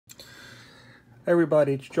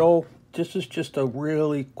Everybody, it's Joel. This is just a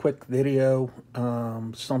really quick video,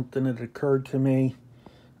 something that occurred to me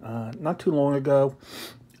not too long ago.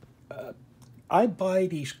 I buy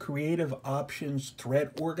these Creative Options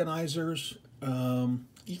thread organizers.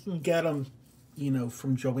 You can get them,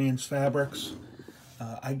 from Joann's Fabrics.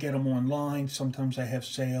 I get them online. Sometimes I have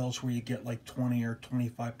sales where you get like 20 or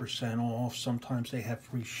 25% off. Sometimes they have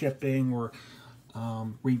free shipping or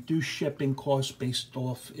reduced shipping costs based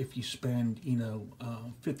off if you spend,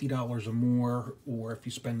 $50 or more, or if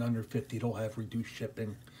you spend under 50, it'll have reduced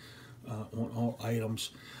shipping on all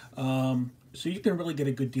items. So you can really get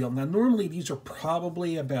a good deal. Now, normally these are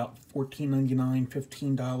probably about $14.99,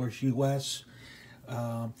 $15 US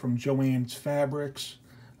from Joann's Fabrics.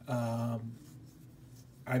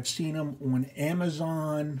 I've seen them on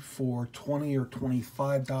Amazon for $20 or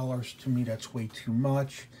 $25. To me, that's way too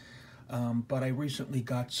much. But I recently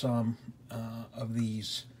got some of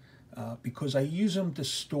these because I use them to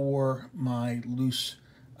store my loose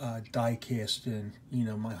die cast in,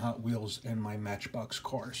 my Hot Wheels and my Matchbox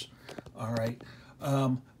cars. All right.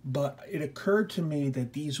 But it occurred to me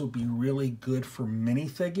that these would be really good for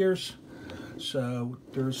minifigures. So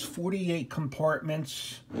there's 48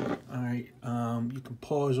 compartments. All right, you can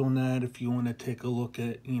pause on that if you want to take a look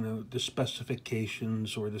at, the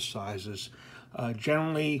specifications or the sizes.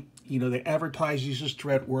 Generally, they advertise these as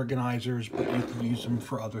thread organizers, but you can use them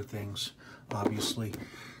for other things, obviously.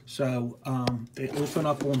 So they open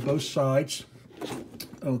up on both sides.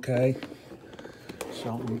 Okay.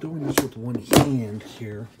 So I'm doing this with one hand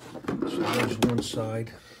here. So there's one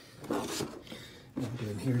side. And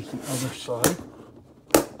then here's the other side.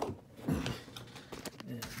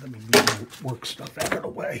 And let me move the work stuff out of the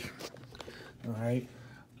way. All right.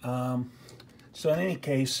 So in any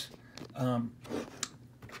case, let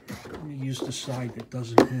me use the side that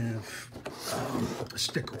doesn't have a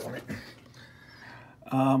sticker on it.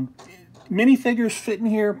 Minifigures fit in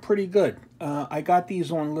here pretty good. I got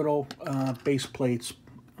these on little base plates,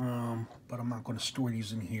 but I'm not going to store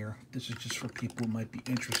these in here. This is just for people who might be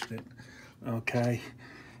interested. Okay,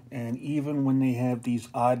 and even when they have these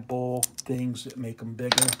oddball things that make them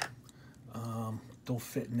bigger, they'll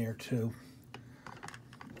fit in there too.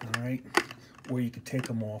 All right, or you could take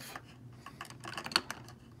them off.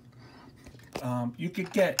 You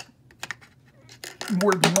could get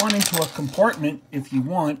more than one into a compartment if you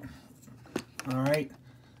want. All right,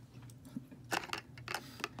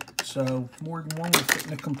 so more than one will fit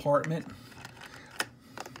in a compartment.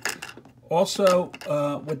 Also,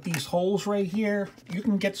 with these holes right here, you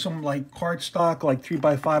can get some like cardstock, like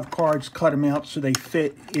 3x5 cards, cut them out so they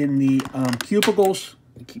fit in the cubicles.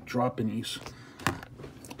 I keep dropping these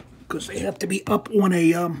because they have to be up on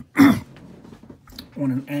a on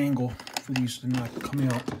an angle for these to not come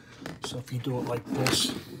out. So if you do it like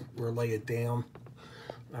this or lay it down,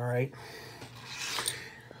 all right,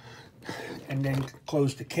 and then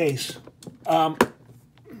close the case. But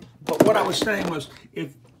what I was saying was,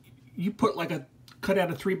 if you put like cut out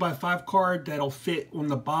a 3x5 card, that'll fit on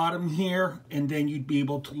the bottom here, and then you'd be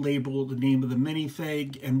able to label the name of the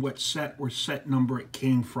minifig and what set or set number it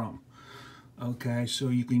came from. Okay, so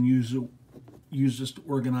you can use this to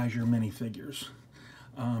organize your minifigures.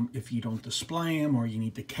 If you don't display them, or you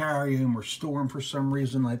need to carry them or store them for some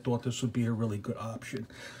reason, I thought this would be a really good option.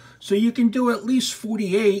 So you can do at least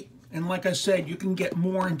 48, and like I said, you can get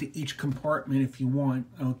more into each compartment if you want.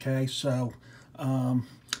 Okay, so in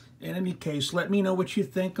any case, let me know what you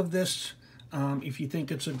think of this. If you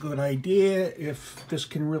think it's a good idea, if this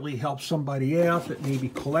can really help somebody out that maybe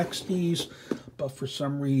collects these, but for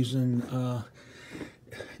some reason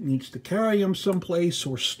needs to carry them someplace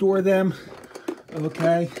or store them.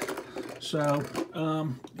 Okay, so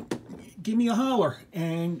give me a holler.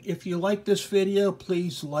 And if you like this video,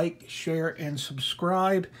 please like, share, and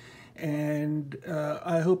subscribe. And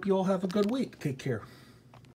I hope you all have a good week. Take care.